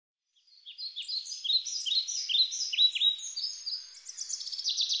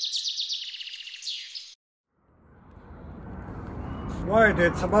Right,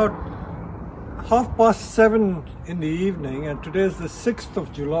 it's about 7:30 in the evening, and today is the 6th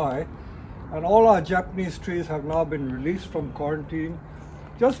of July, and all our Japanese trees have now been released from quarantine,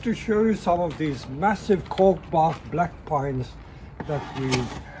 just to show you some of these massive cork bark black pines that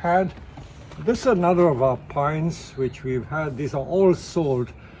we've had. This is another of our pines which we've had. These are all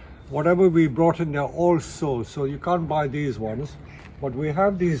sold. Whatever we brought in, they're all sold, so you can't buy these ones. But we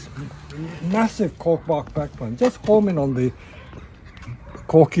have these massive cork bark black pines, just homing on the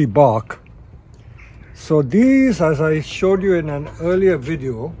corky bark. So these, as I showed you in an earlier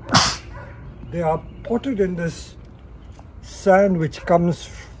video, they are potted in this sand which comes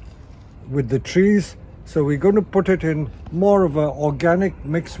with the trees. So we're going to put it in more of an organic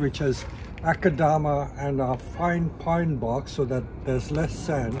mix, which is akadama and our fine pine bark, so that there's less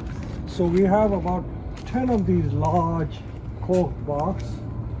sand. So we have about 10 of these large cork barks.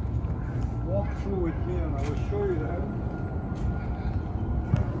 Walk through with me and I will show you them.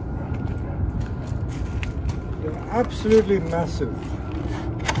 They're absolutely massive,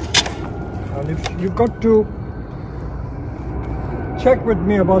 and if you've got to check with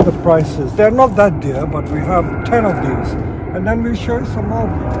me about the prices, they're not that dear, but we have 10 of these, and then we'll show you some more.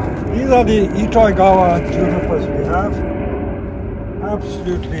 These are the Itoigawa junipers we have.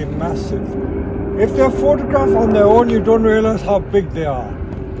 Absolutely massive. If they're photographed on their own, you don't realize how big they are,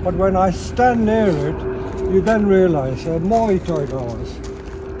 but when I stand near it, you then realize there are more Itoigawas.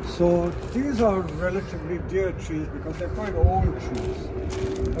 So these are relatively dear trees because they're quite old trees.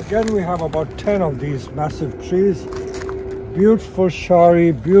 Again, we have about 10 of these massive trees. Beautiful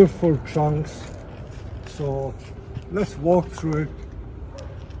shari, beautiful trunks. So let's walk through it.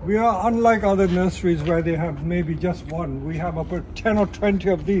 We are unlike other nurseries where they have maybe just one. We have about 10 or 20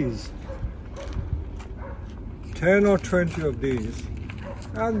 of these. 10 or 20 of these.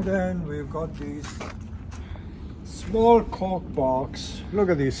 And then we've got these small cork barks. Look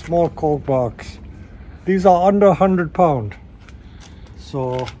at these small cork barks. These are under 100 pounds.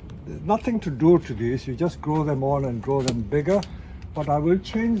 So there's nothing to do to these. You just grow them on and grow them bigger. But I will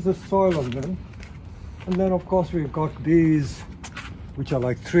change the soil on them. And then of course we've got these, which are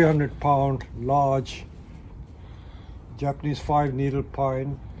like 300 pound large Japanese 5-needle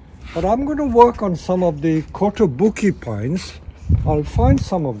pine. But I'm going to work on some of the kotobuki pines. I'll find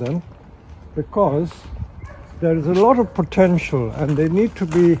some of them because there is a lot of potential, and they need to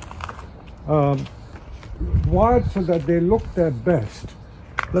be wired so that they look their best.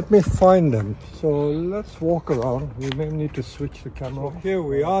 Let me find them. So let's walk around. We may need to switch the camera. So here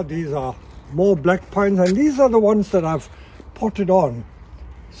we are. These are more black pines, and these are the ones that I've potted on.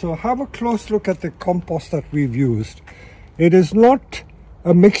 So have a close look at the compost that we've used. It is not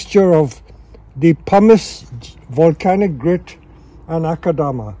a mixture of the pumice, volcanic grit and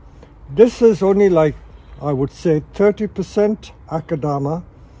akadama. This is only like, I would say, 30% akadama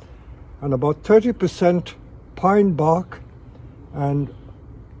and about 30% pine bark and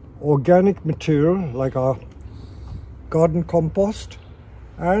organic material like our garden compost,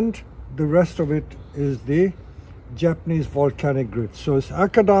 and the rest of it is the Japanese volcanic grit. So it's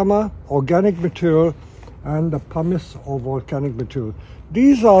akadama, organic material, and the pumice or volcanic material.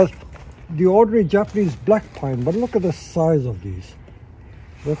 These are the ordinary Japanese black pine, but look at the size of these.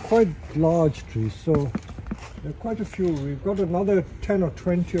 They're quite large trees, so there are quite a few. We've got another 10 or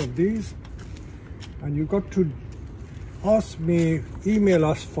 20 of these, and you've got to ask me, email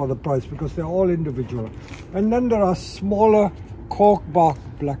us for the price because they're all individual. And then there are smaller cork bark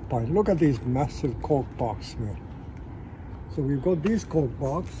black pine. Look at these massive cork barks here. So we've got these cork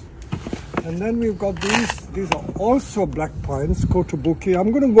barks, and then we've got these are also black pines, kotobuki. I'm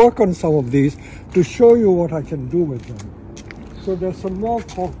going to work on some of these to show you what I can do with them. So there's some more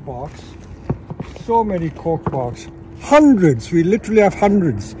cork barks. So many cork barks. Hundreds. We literally have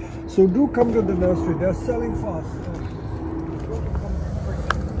hundreds. So do come to the nursery. They're selling fast.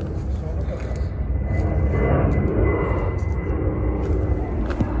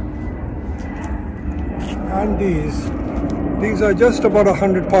 And these are just about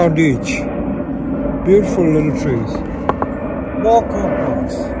 100 pound each. Beautiful little trees. More cork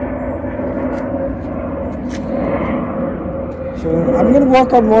barks. So I'm going to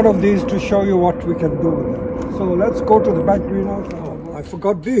work on one of these to show you what we can do with them. So let's go to the back greenhouse. Oh, I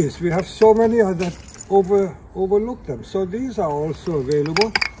forgot these. We have so many that overlook them. So these are also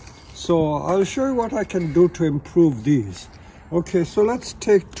available. So I'll show you what I can do to improve these. Okay, so let's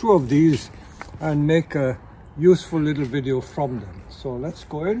take 2 of these and make a useful little video from them. So let's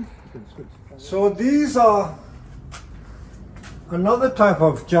go in. So these are another type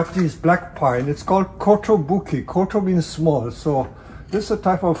of Japanese black pine. It's called kotobuki. Koto means small. So this is a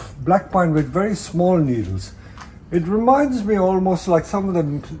type of black pine with very small needles. It reminds me almost like some of the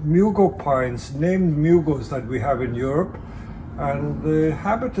mugo pines, named mugos that we have in Europe, and the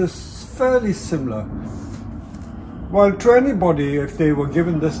habit is fairly similar. Well, to anybody, if they were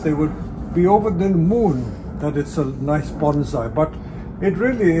given this, they would be over the moon that it's a nice bonsai, but it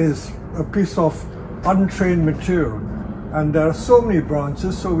really is a piece of untrained material, and there are so many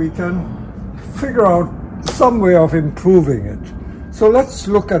branches, so we can figure out some way of improving it. So let's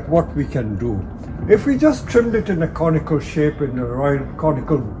look at what we can do. If we just trimmed it in a conical shape, in a round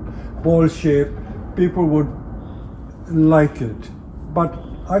conical bowl shape, people would like it. But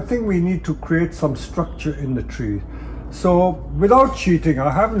I think we need to create some structure in the tree. So without cheating, I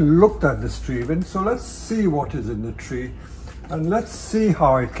haven't looked at this tree even, so let's see what is in the tree and let's see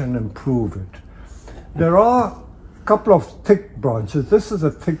how I can improve it. There are a couple of thick branches. This is a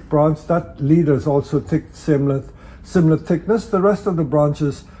thick branch. That leader is also thick, similar thickness. The rest of the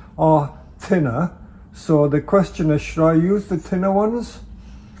branches are thinner. So the question is, should I use the thinner ones?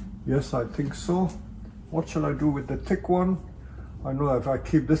 Yes, I think so. What shall I do with the thick one? I know that if I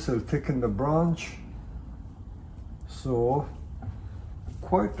keep this, it'll thicken the branch. So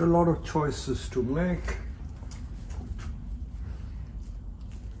quite a lot of choices to make.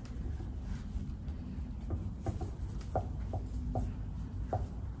 I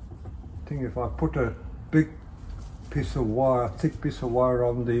think if I put a big piece of wire, thick piece of wire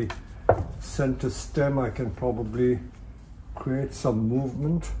on the center stem, I can probably create some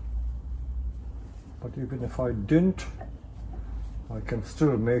movement. But even if I didn't, I can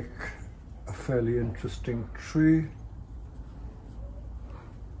still make a fairly interesting tree.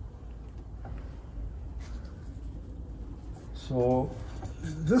 So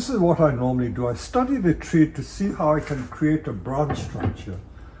this is what I normally do. I study the tree to see how I can create a branch structure.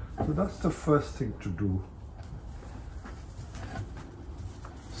 So that's the first thing to do.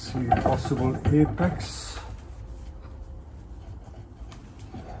 See possible apex.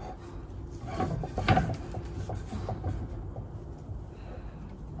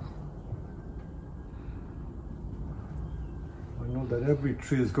 I know that every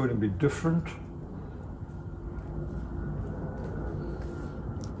tree is going to be different.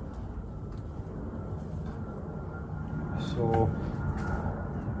 So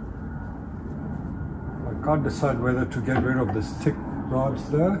I can't decide whether to get rid of this thick branch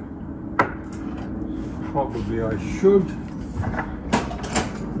there. Probably I should.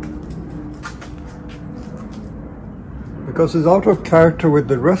 Because it's out of character with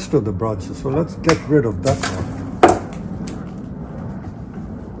the rest of the branches, so let's get rid of that one.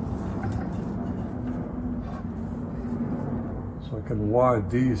 So I can wire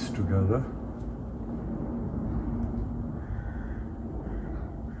these together.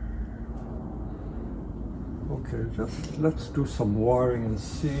 Okay, just let's do some wiring and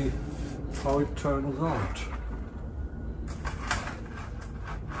see how it turns out.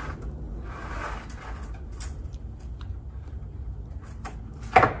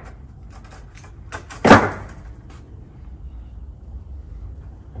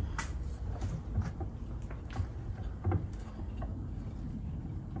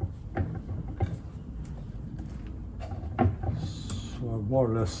 So I more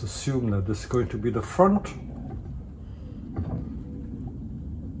or less assume that this is going to be the front.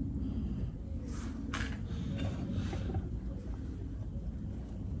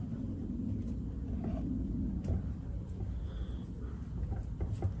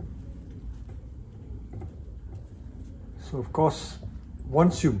 So of course,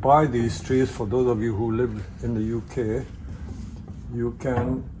 once you buy these trees, for those of you who live in the UK, you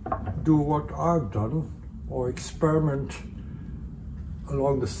can do what I've done or experiment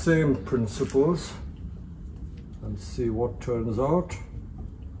along the same principles and see what turns out.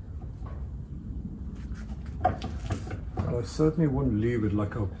 But I certainly wouldn't leave it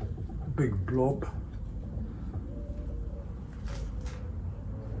like a big blob.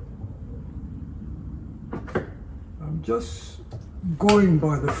 I'm just going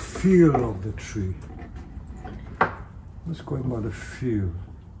by the feel of the tree. Just going by the feel.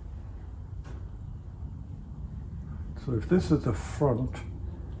 So if this is the front,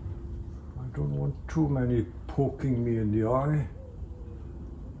 I don't want too many poking me in the eye.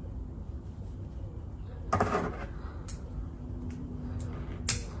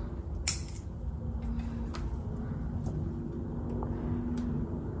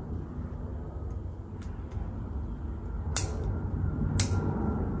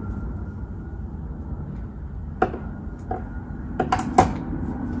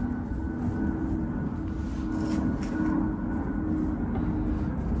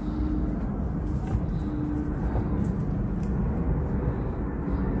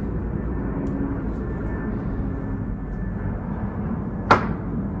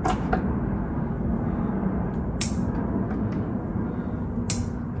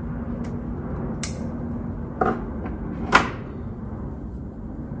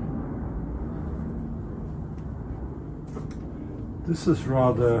 This is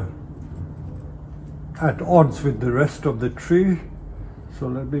rather at odds with the rest of the tree, so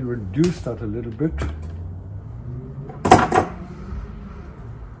let me reduce that a little bit. I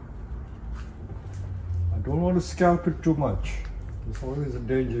don't want to scalp it too much. There's always a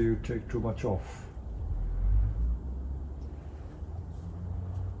danger you take too much off.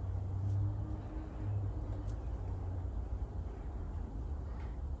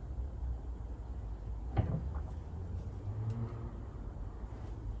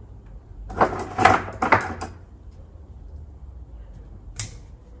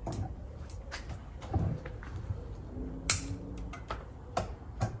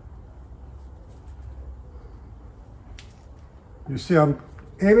 You see, I'm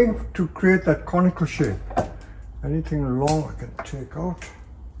aiming to create that conical shape. Anything long I can take out.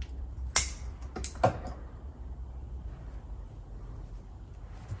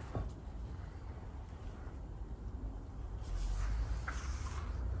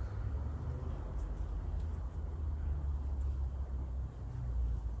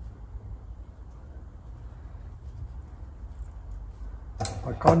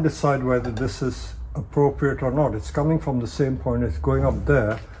 I can't decide whether this is appropriate or not. It's coming from the same point, it's going up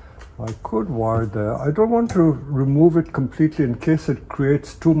there. I could wire there. I don't want to remove it completely in case it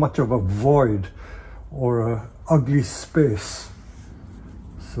creates too much of a void or a ugly space.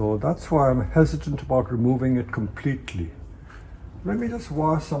 So that's why I'm hesitant about removing it completely. Let me just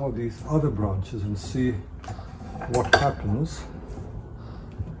wire some of these other branches and see what happens.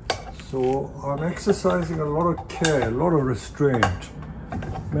 So I'm exercising a lot of care, a lot of restraint.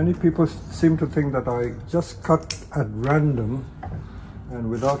 Many people seem to think that I just cut at random and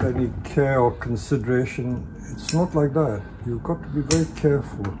without any care or consideration. It's not like that. You've got to be very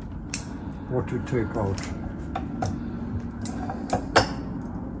careful what you take out.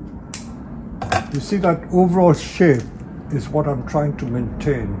 You see, that overall shape is what I'm trying to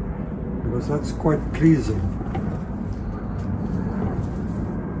maintain, because that's quite pleasing.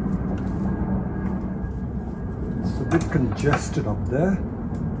 It's a bit congested up there.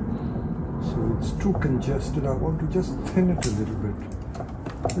 So it's too congested. I want to just thin it a little bit.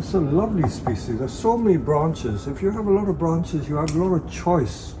 It's a lovely species. There's so many branches. If you have a lot of branches, you have a lot of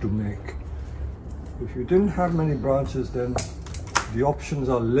choice to make. If you didn't have many branches, then the options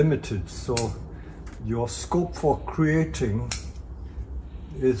are limited. So your scope for creating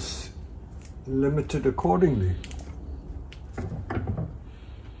is limited accordingly. I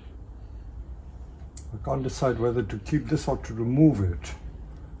can't decide whether to keep this or to remove it.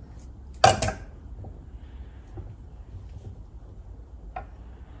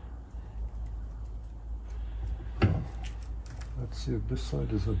 Let's see if this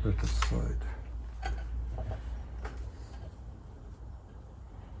side is a better side.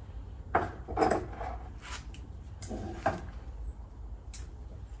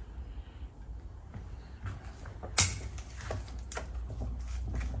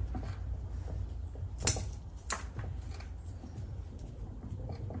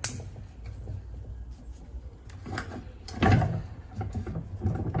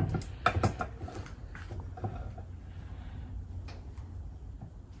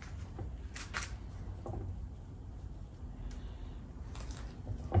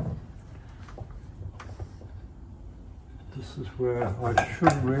 This is where I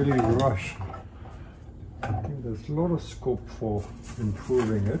shouldn't really rush. I think there's a lot of scope for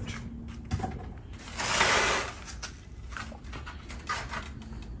improving it.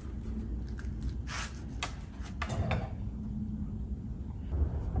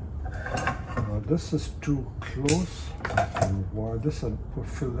 Now this is too close. And wire this and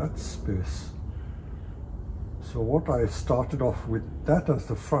fill that space. So what I started off with that as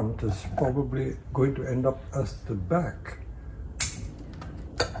the front is probably going to end up as the back.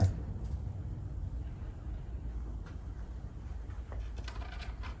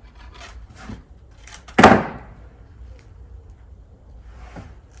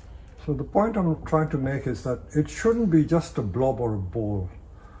 So the point I'm trying to make is that it shouldn't be just a blob or a ball.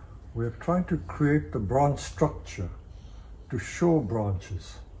 We're trying to create the branch structure to show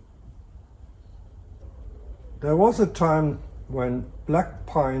branches. There was a time when black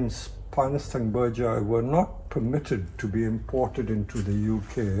pines, Pinus thunbergii, were not permitted to be imported into the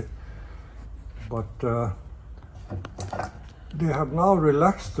UK, but they have now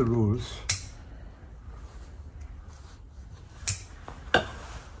relaxed the rules.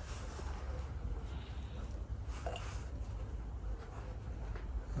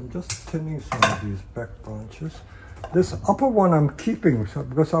 I'm just thinning some of these back branches. This upper one I'm keeping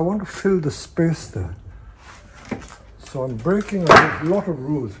because I want to fill the space there. So I'm breaking a lot of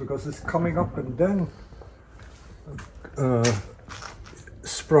rules because it's coming up and then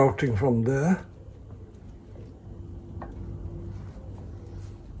sprouting from there.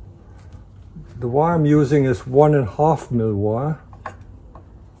 The wire I'm using is 1.5 mil wire.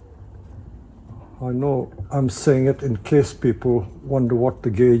 I know I'm saying it in case people wonder what the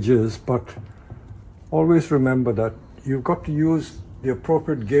gauge is, but always remember that you've got to use the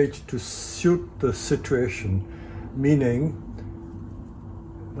appropriate gauge to suit the situation, meaning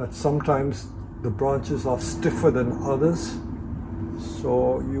that sometimes the branches are stiffer than others,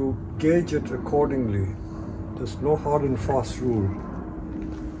 so you gauge it accordingly. There's no hard and fast rule.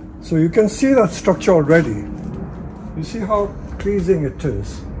 So you can see that structure already. You see how pleasing it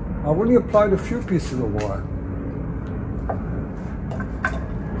is. I've only applied a few pieces of wire.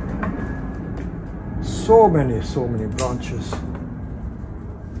 So many branches.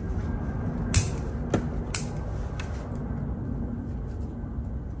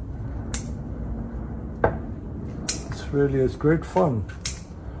 This really is great fun.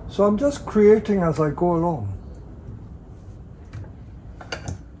 So I'm just creating as I go along.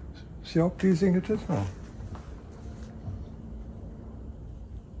 See how pleasing it is now?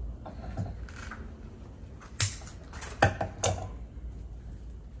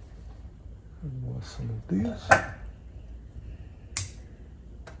 And more some of these.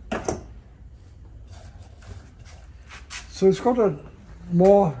 So it's got a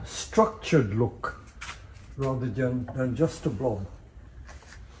more structured look rather than just a blob.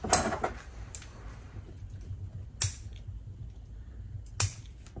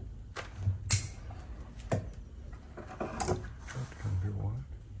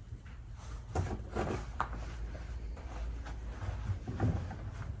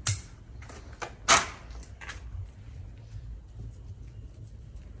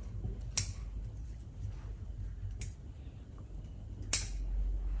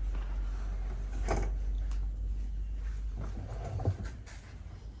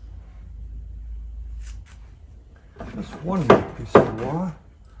 Just one more piece of wire.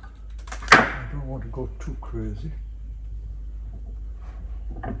 I don't want to go too crazy.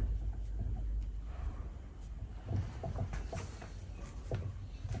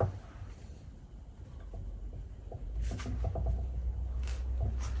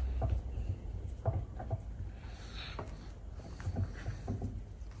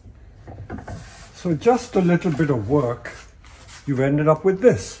 So just a little bit of work, you've ended up with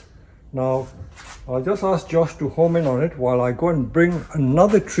this. Now, I'll just ask Josh to home in on it while I go and bring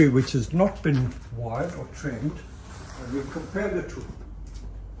another tree which has not been wired or trimmed, and we'll compare the two.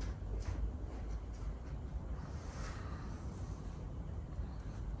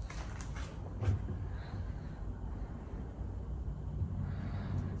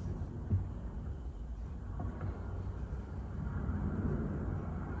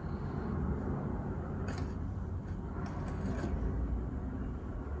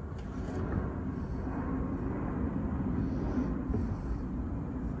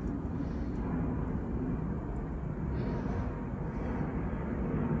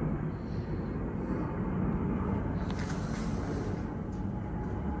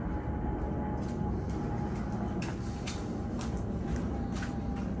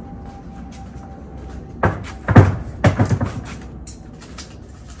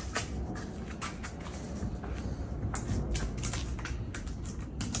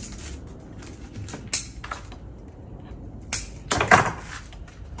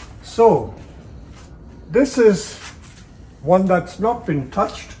 So this is one that's not been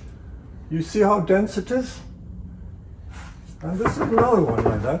touched. You see how dense it is? And this is another one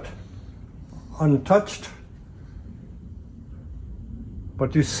like that, untouched.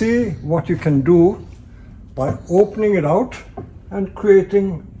 But you see what you can do by opening it out and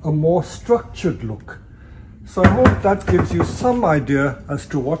creating a more structured look. So I hope that gives you some idea as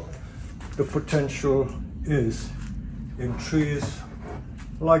to what the potential is in trees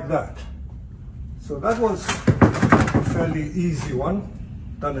like that. So that was a fairly easy one,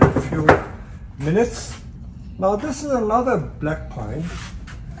 done in a few minutes. Now this is another black pine.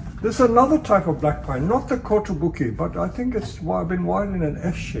 This is another type of black pine, not the kotobuki, but I think it's been wired in an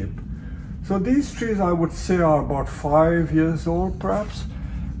S shape. So these trees I would say are about 5 years old perhaps.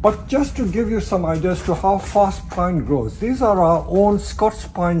 But just to give you some ideas to how fast pine grows, these are our own Scots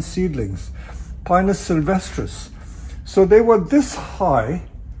pine seedlings, Pinus sylvestris. So they were this high,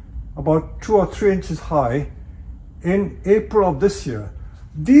 about 2 or 3 inches high, in April of this year.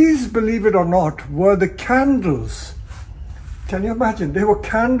 These, believe it or not, were the candles. Can you imagine? They were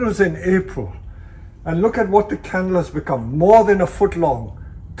candles in April. And look at what the candle has become. More than a foot long,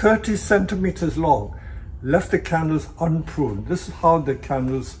 30 centimeters long. Left the candles unpruned. This is how the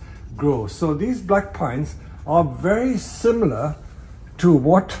candles grow. So these black pines are very similar to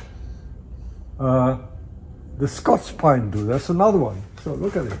what the Scots pine do. That's another one. So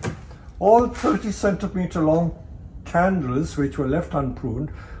look at it. All 30 centimeter long candles which were left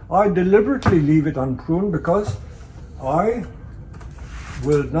unpruned. I deliberately leave it unpruned because I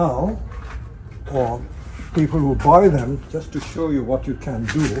will now, or people who buy them, just to show you what you can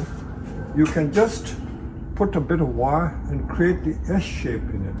do, you can just put a bit of wire and create the S shape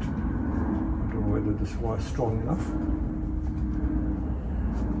in it. I don't know whether this wire is strong enough.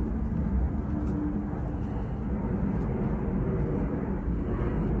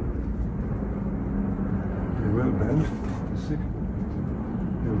 Will bend, see,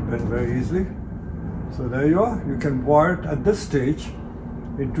 it will bend very easily. So there you are, you can wire it at this stage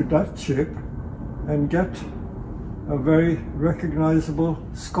into that shape and get a very recognizable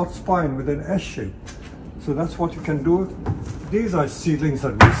Scots pine with an S shape. So that's what you can do. These are seedlings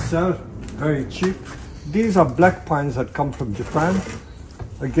that we sell very cheap. These are black pines that come from Japan.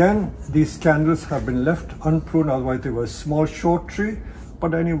 Again, these candles have been left unpruned, otherwise they were a small short tree,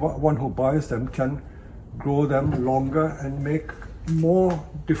 but anyone who buys them can grow them longer and make more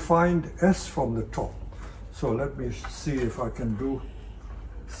defined S from the top. So let me see if I can do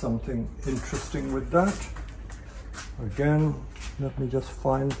something interesting with that. Again, let me just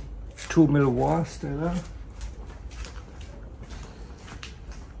find 2mm wire, stay there.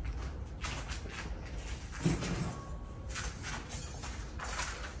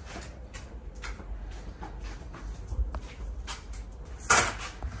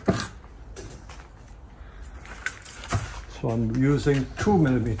 So I'm using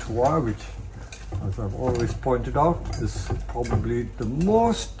 2mm wire, which, as I've always pointed out, is probably the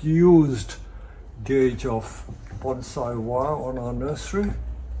most used gauge of bonsai wire on our nursery.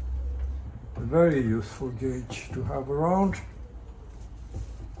 A very useful gauge to have around.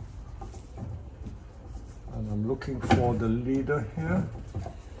 And I'm looking for the leader here.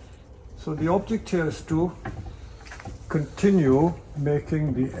 So the object here is to continue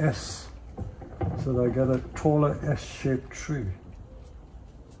making the S, so that I get a taller S-shaped tree.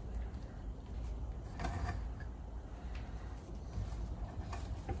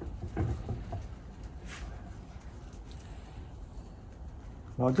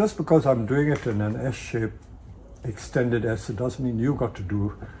 Now, just because I'm doing it in an S-shape, extended S, it doesn't mean you got to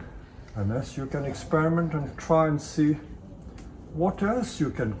do an S. You can experiment and try and see what else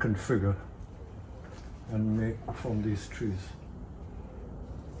you can configure and make from these trees.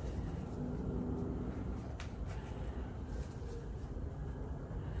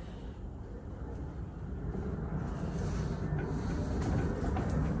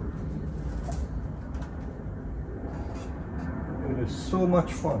 It is so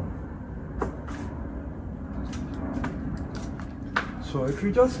much fun. So if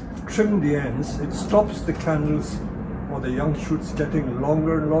you just trim the ends, it stops the candles or the young shoots getting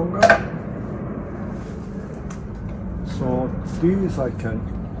longer and longer. So these I can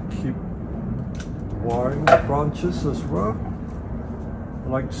keep wiring the branches as well,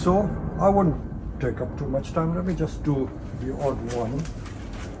 like so. I won't take up too much time. Let me just do the odd one.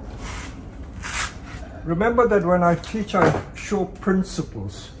 Remember that when I teach, I show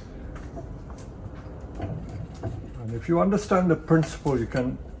principles. And if you understand the principle, you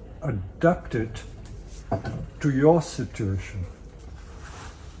can adapt it to your situation.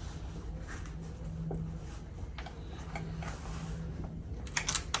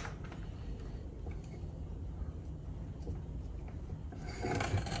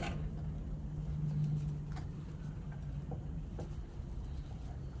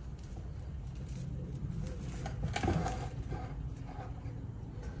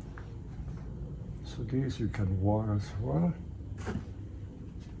 So these you can wire as well.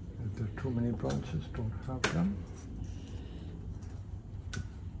 If there are too many branches, don't have them.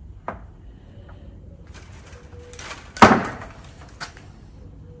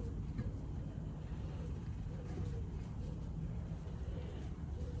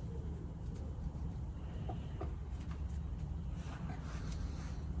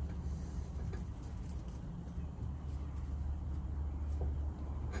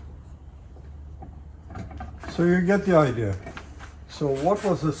 So you get the idea. So what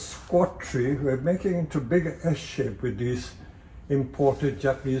was a squat tree, we're making into bigger S shape with these imported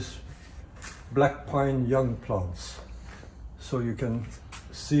Japanese black pine young plants. So you can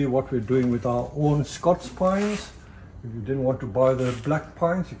see what we're doing with our own Scots pines. If you didn't want to buy the black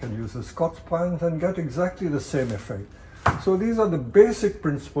pines, you can use the Scots pines and get exactly the same effect. So these are the basic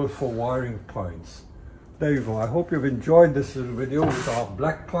principles for wiring pines. There you go. I hope you've enjoyed this little video with our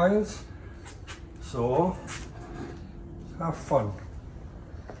black pines. So have fun.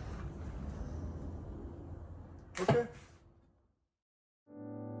 Okay.